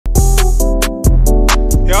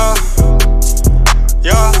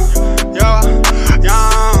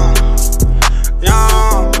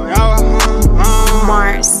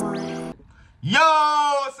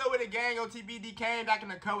OTBD came back in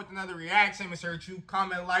the cut with another reaction. Make sure you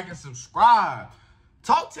comment, like, and subscribe.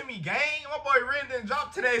 Talk to me, gang. My boy Ren didn't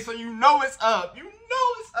drop today, so you know it's up. You know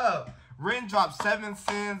it's up. Ren dropped 7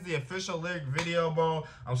 Sins, the official lyric video, bro.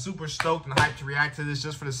 I'm super stoked and hyped to react to this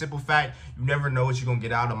just for the simple fact you never know what you're going to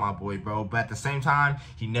get out of my boy, bro. But at the same time,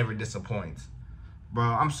 he never disappoints. Bro,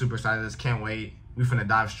 I'm super excited. Just can't wait. We finna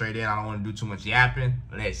dive straight in. I don't want to do too much yapping.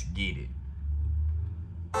 Let's get it.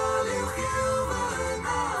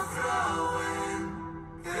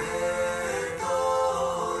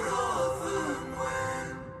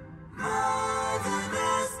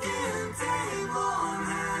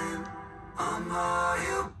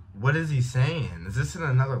 What is he saying? Is this in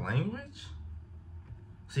another language?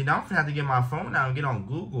 See, now I'm gonna have to get my phone out and get on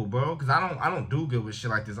Google, bro, because I don't do good with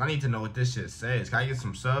shit like this. I need to know what this shit says. Can I get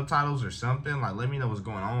some subtitles or something? Like, let me know what's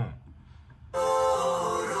going on.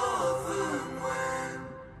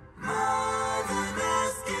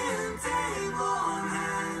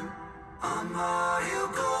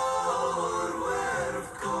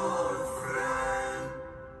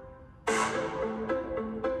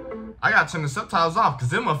 I gotta turn the subtitles off because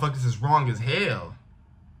them motherfuckers is wrong as hell.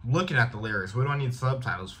 I'm looking at the lyrics. What do I need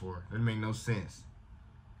subtitles for? That make no sense.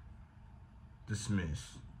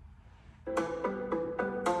 Dismiss.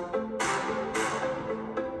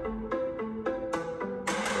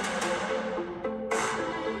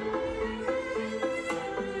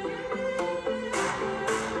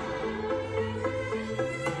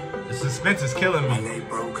 The suspense is killing me. I lay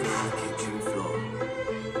broken on the kitchen floor.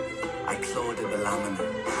 I clawed at the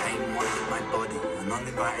laminate. Pain wanted my body. An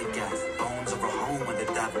uninvited guest. Bones of a home where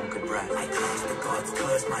the devil could rest. I cursed the gods,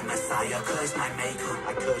 cursed my messiah, cursed my maker.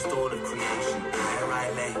 I cursed all of creation. There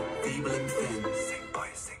I lay, feeble and thin. Sick boy,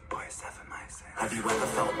 7 my sin. Have you ever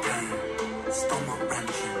felt pain? Stomach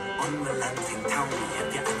wrenching, unrelenting. Tell me,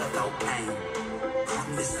 have you ever felt pain?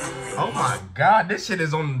 Oh my god, this shit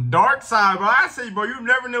is on the dark side, bro. I say, bro, you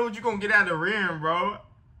never know what you're gonna get out of Ren, bro.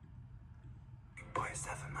 Boy,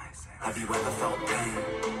 7 my sin. Have you ever felt pain?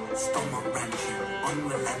 Stomach wrenching,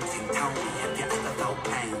 unrelenting. Tell me, have you ever felt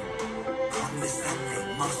pain?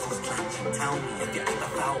 Condescending, muscles clenching. Tell me, have you ever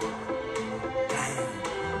felt pain?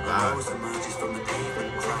 A rose emerges from the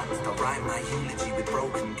pavement cracks. I'll write my eulogy with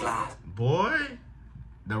broken glass. Boy.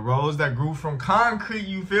 The rose that grew from concrete,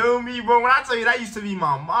 you feel me, bro? When I tell you that used to be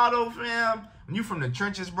my motto, fam. When you from the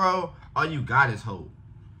trenches, bro, all you got is hope.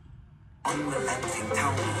 Unrelenting,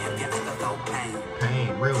 tell me, have you ever felt pain?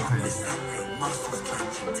 Pain, real pain. Condescending, muscles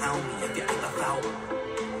clenching, tell me, have you ever felt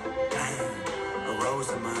pain? A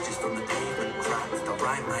rose emerges from the pavement cracks. I'll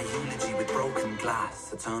write my eulogy with broken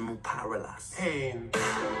glass. Eternal parallax. Pain.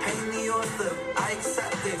 Pain the author, I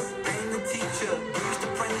accept this. Pain the teacher, used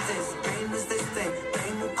apprentice. Pain is this thing.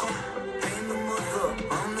 Pain the mother,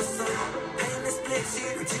 I'm the son. Pain that splits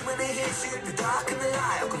you, and two when they hit you. The dark and the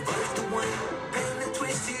light will converge to one. Pain that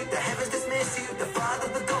twists you, the heavens dismiss you. The Father,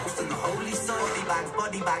 the Ghost, and the Holy Son.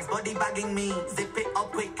 Body bagging me. Zip it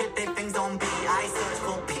up quick, get their things on B. I search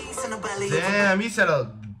for peace in the belly. Damn, he said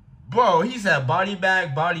bro, he said body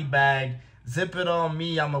bag, zip it on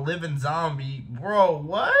me, I'm a living zombie. Bro,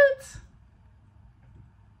 what?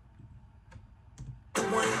 The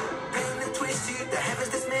one pain that twists you, the heavens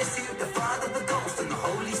dismiss you, the Father, the Ghost, and the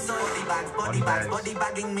Holy Son. Body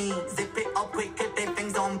bagging me. Zip it up quick, get their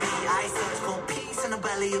things on B. I search for peace in the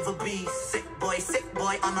belly of a beast. Sick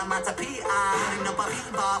boy, on a matter P.I. Running up a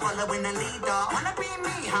fever, following a leader. Wanna be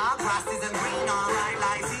me, huh? Grass isn't greener. Right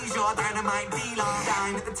like seizure, dynamite dealer.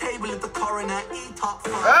 Dine at the table of the coroner, eat top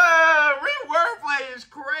fun. Wordplay is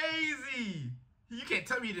crazy. You can't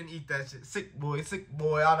tell me you didn't eat that shit. Sick boy,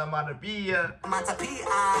 onomatopoeia.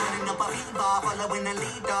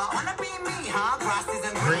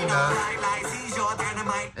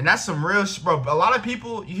 And that's some real shit, bro. A lot of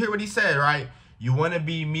people, you hear what he said, right? You want to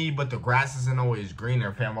be me, but the grass isn't always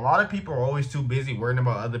greener, fam. A lot of people are always too busy worrying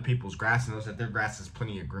about other people's grass and knows that their grass is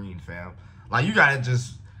plenty of green, fam. Like, you gotta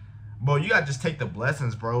just, bro, you gotta just take the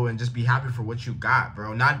blessings, bro, and just be happy for what you got,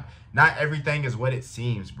 bro. Not everything is what it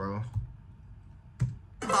seems, bro.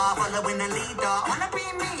 Following a leader, wanna be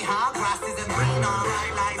me, huh? Grass isn't greener,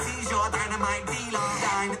 right like seizure, dynamite dealer.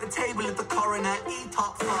 Dine at the table of the coroner, eat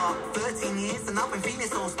top far. 13 years and I've been feeling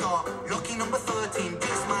so stop. Lucky number 13,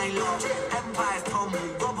 this my lot. Empires tumble,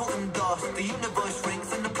 rubble and dust. The universe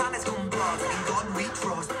shrinks and the planets come blast. In God we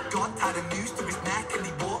trust. God tied a noose to his neck and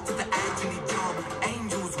he walked to the edge and he jumped.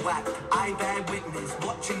 Angels wept, I bear witness,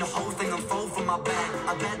 watching the whole thing unfold from my bed.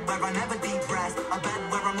 A bed where I never depressed, a bed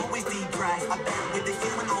where I'm always depressed, a bed with the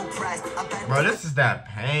human oppressed, a bed. Bro, this is that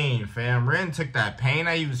pain, fam. Ren took that pain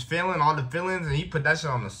that he was feeling, all the feelings, and he put. Put that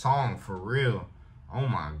shit on the song for real. Oh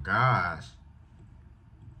my gosh.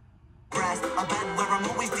 Rest, a bed where I'm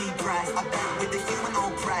always depressed. A bed with the human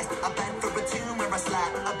oppressed. A bed for a tomb where I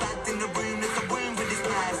slept. A bed in the room that's a wound with his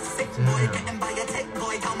nest. Sick boy, bitten by a tick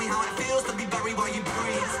boy. Tell me how it feels to be buried while you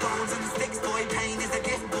breathe. Stones and sticks, boy. Pain is a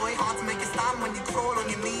gift, boy. Hard to make a stand when you crawl on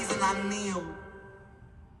your knees and I kneel.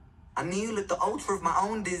 I kneel at the altar of my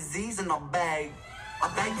own disease and I beg. I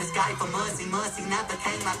beg the sky for mercy, mercy never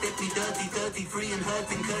came. I did me dirty, 33 and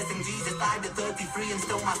hurting, cursing. Jesus died at 33 and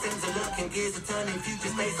still my sins are lurking. Gears are turning, future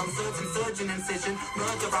stays uncertain, surgeon incision,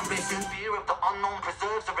 murder ambition. Fear of the unknown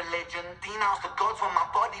preserves a religion. Denounced the gods when my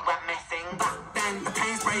body went missing. Back then, the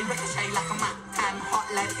pain spray ricochet like a Mac 10. Hot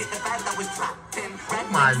lead hit the bed that was trapped in. Red Oh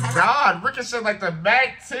my God, ricochet like the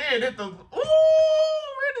Mac 10 hit the.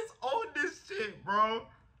 Ooh, Red is on this shit, bro.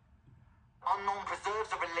 Unknown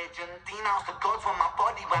preserves a religion. Denounced the gods when my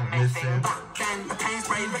body went missing. Back then, the pain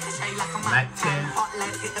spray ricochet like a Mac 10. Hot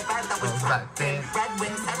lead hit the bed that was trapped in. Red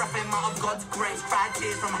wings, seraphim out of God's grace. Cried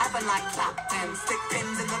tears from heaven like Clapton. Stick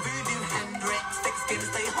pins in the voodoo Hendrix. Thick skin,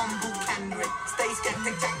 stay humble Kendrick. Stay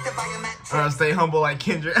skeptic, check the biometrics. Stay humble like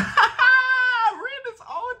Kendrick. Red is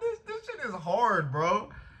on this. This shit is hard, bro.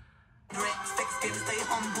 Thick skin, stay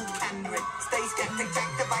humble Kendrick. Stay skeptic, check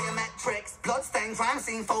the biometrics. Bloodstained crime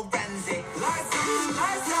scene forensic. Lights on,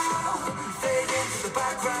 lights out. Fade into the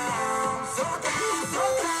background. So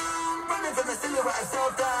down. Running from the silhouette of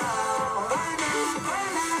self-doubt. By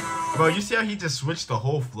now. Bro, you see how he just switched the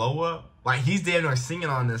whole flow up? Like, he's damn near singing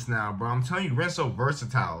on this now, bro. I'm telling you, Ren's so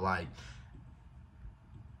versatile. Like,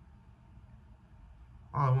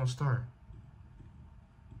 oh, it won't start.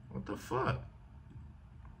 What the fuck?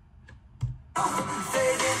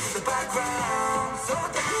 Fade into the background. So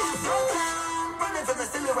down. Running from the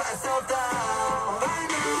silhouette of self-doubt. By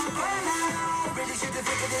now. Really should have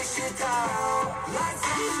figured this shit out. Lights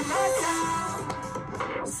on, lights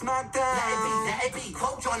out. Smack down. Let it be.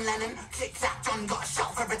 Quote John Lennon. Click clack, John got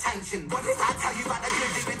shot for attention. What did I tell you about the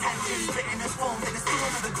good deep intention? Splitting us formed in a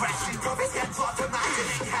storm of aggression. Prophets get dropped,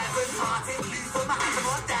 imagining heaven. Hearted, lose for my hand.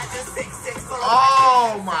 What that just 6-6 full of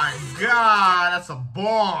Oh my God, that's a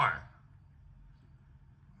bar.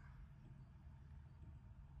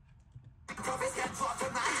 Prophets get dropped,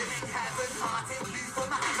 imagining heaven. Hearted, lose for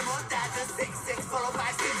my hand. What that just 6-6 followed by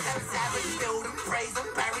 6-7-7. Build and praise and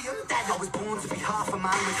bury them dead. I was born to be half a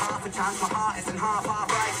man with half a chance. My heart isn't half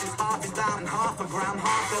righteous, half is down and half a gram.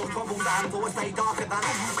 Half built troubles and thoughts stay darker than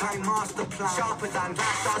a Wu-Tang master plan. Sharper than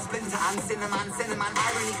glass star splinter and cinnamon.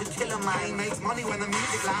 Irony could kill a man. He makes money when the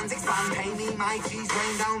music lands. Expand, pay me my cheese,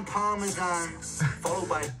 rain down Parmesan. Followed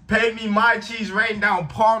by Pay me my cheese, rain down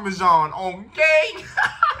Parmesan on gang.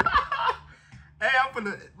 Hey, I'm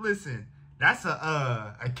finna listen. That's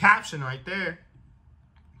a caption right there.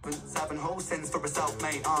 7 whole sins for a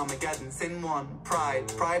self-made Armageddon. Sin 1, pride.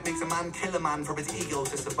 Pride makes a man kill a man for his ego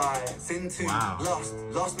to survive. Sin 2, wow.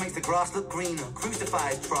 Lost makes the grass look greener.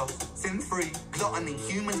 Crucified trust. Sin 3, gluttony.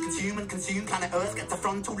 Humans consume and consume. Planet Earth gets a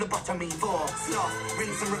frontal lobotomy. 4, sloth.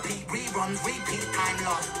 Rinse and repeat. Reruns, repeat. Time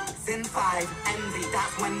lost. Sin 5, envy.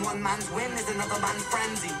 That's when one man's win is another man's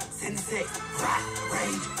frenzy. Sin 6, wrath,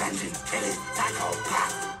 rage, vengeance, killing,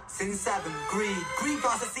 psychopath. Sin 7, greed. Greed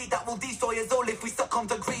plants a seed that will destroy us all if we succumb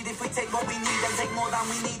to greed. If we take what we need and take more than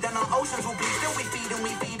we need, then our oceans will bleed. Still we feed and we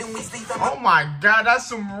feed and we sleep. Oh my God, that's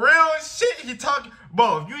some real shit he talking.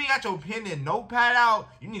 Bro, if you ain't got your pen and notepad out,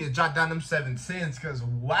 you need to jot down them 7 sins, cause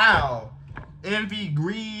wow. Envy,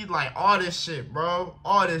 greed, like all this shit, bro.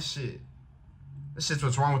 All this shit. This shit's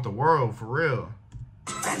what's wrong with the world, for real.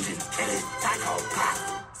 Vengeance, killing, psychopath.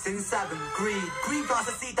 Sin 7, greed. Greed plants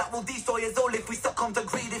a seed that will destroy us all if we succumb to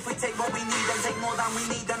greed. If we take what we need and take more than we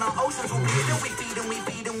need, then our oceans will bleed. Still we feed and we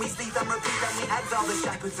feed and we sleep and repeat. And we exile the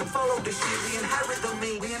shepherds and follow the sheep. We inherit the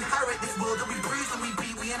meat. We inherit this world that we bruise and we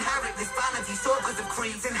beat. We inherit this vanity, circles of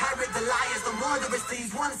creeds. Inherit the liars, the murderous thieves.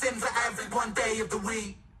 One sin for every one day of the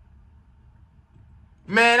week.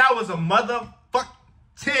 Man, that was a motherfuck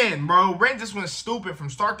 10, bro. Ren just went stupid from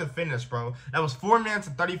start to finish, bro. That was 4 minutes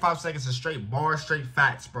and 35 seconds of straight bars, straight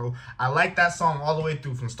facts, bro. I like that song all the way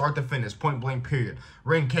through from start to finish, point blank, period.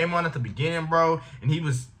 Ren came on at the beginning, bro, and he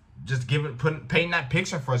was just painting that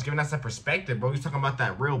picture for us, giving us that perspective, bro. He's talking about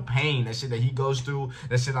that real pain, that shit that he goes through,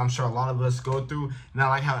 that shit I'm sure a lot of us go through. And I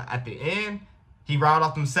like how at the end, he riled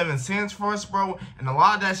off them 7 sins for us, bro. And a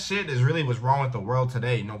lot of that shit is really what's wrong with the world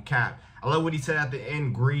today, no cap. I love what he said at the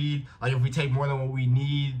end, greed. Like, if we take more than what we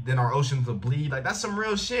need, then our oceans will bleed. Like, that's some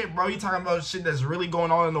real shit, bro. You talking about shit that's really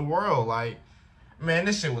going on in the world. Like, man,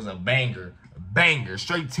 this shit was a banger. A banger.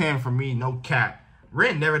 Straight 10 for me, no cap.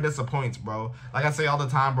 Ren never disappoints, bro. Like I say all the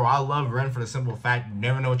time, bro, I love Ren for the simple fact you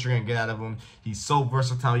never know what you're going to get out of him. He's so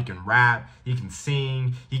versatile. He can rap. He can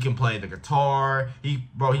sing. He can play the guitar. He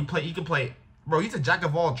can play bro, he's a jack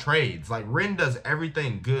of all trades. Like, Ren does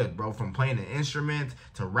everything good, bro, from playing an instrument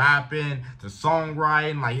to rapping to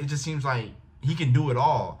songwriting. Like, it just seems like he can do it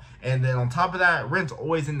all. And then on top of that, Ren's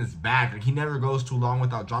always in this bag. Like, he never goes too long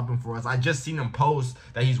without dropping for us. I just seen him post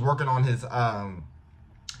that he's working on his,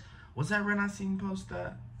 what's that Ren I seen post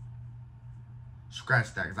that?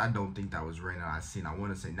 Scratch that, because I don't think that was Ren that I seen. I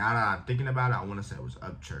want to say, now that I'm thinking about it, I want to say it was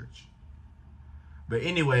Upchurch. But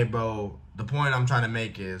anyway, bro, the point I'm trying to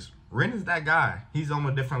make is, Ren is that guy. He's on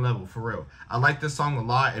a different level, for real. I like this song a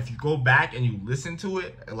lot. If you go back and you listen to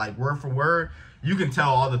it, like word for word, you can tell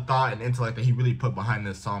all the thought and intellect that he really put behind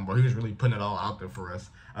this song, bro. He was really putting it all out there for us.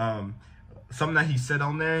 Something that he said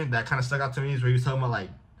on there that kind of stuck out to me is where he was talking about, like,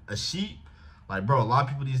 a sheep. Like, bro, a lot of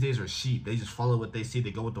people these days are sheep. They just follow what they see.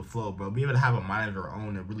 They go with the flow, bro. Be able to have a mind of their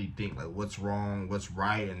own and really think, like, what's wrong, what's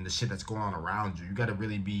right, and the shit that's going on around you. You got to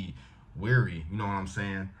really be wary. You know what I'm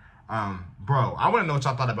saying? Bro, I want to know what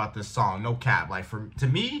y'all thought about this song. No cap. Like, to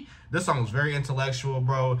me, this song was very intellectual,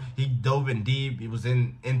 bro. He dove in deep. He was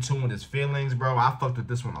in tune with his feelings, bro. I fucked with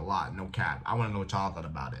this one a lot. No cap. I want to know what y'all thought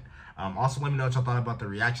about it. Also, let me know what y'all thought about the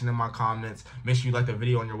reaction in my comments. Make sure you like the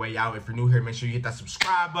video on your way out. If you're new here, make sure you hit that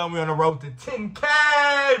subscribe button. We're on the road to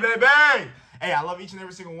 10K, baby. Hey, I love each and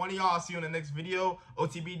every single one of y'all. I'll see you in the next video.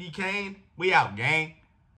 OTBD Kane, we out, gang.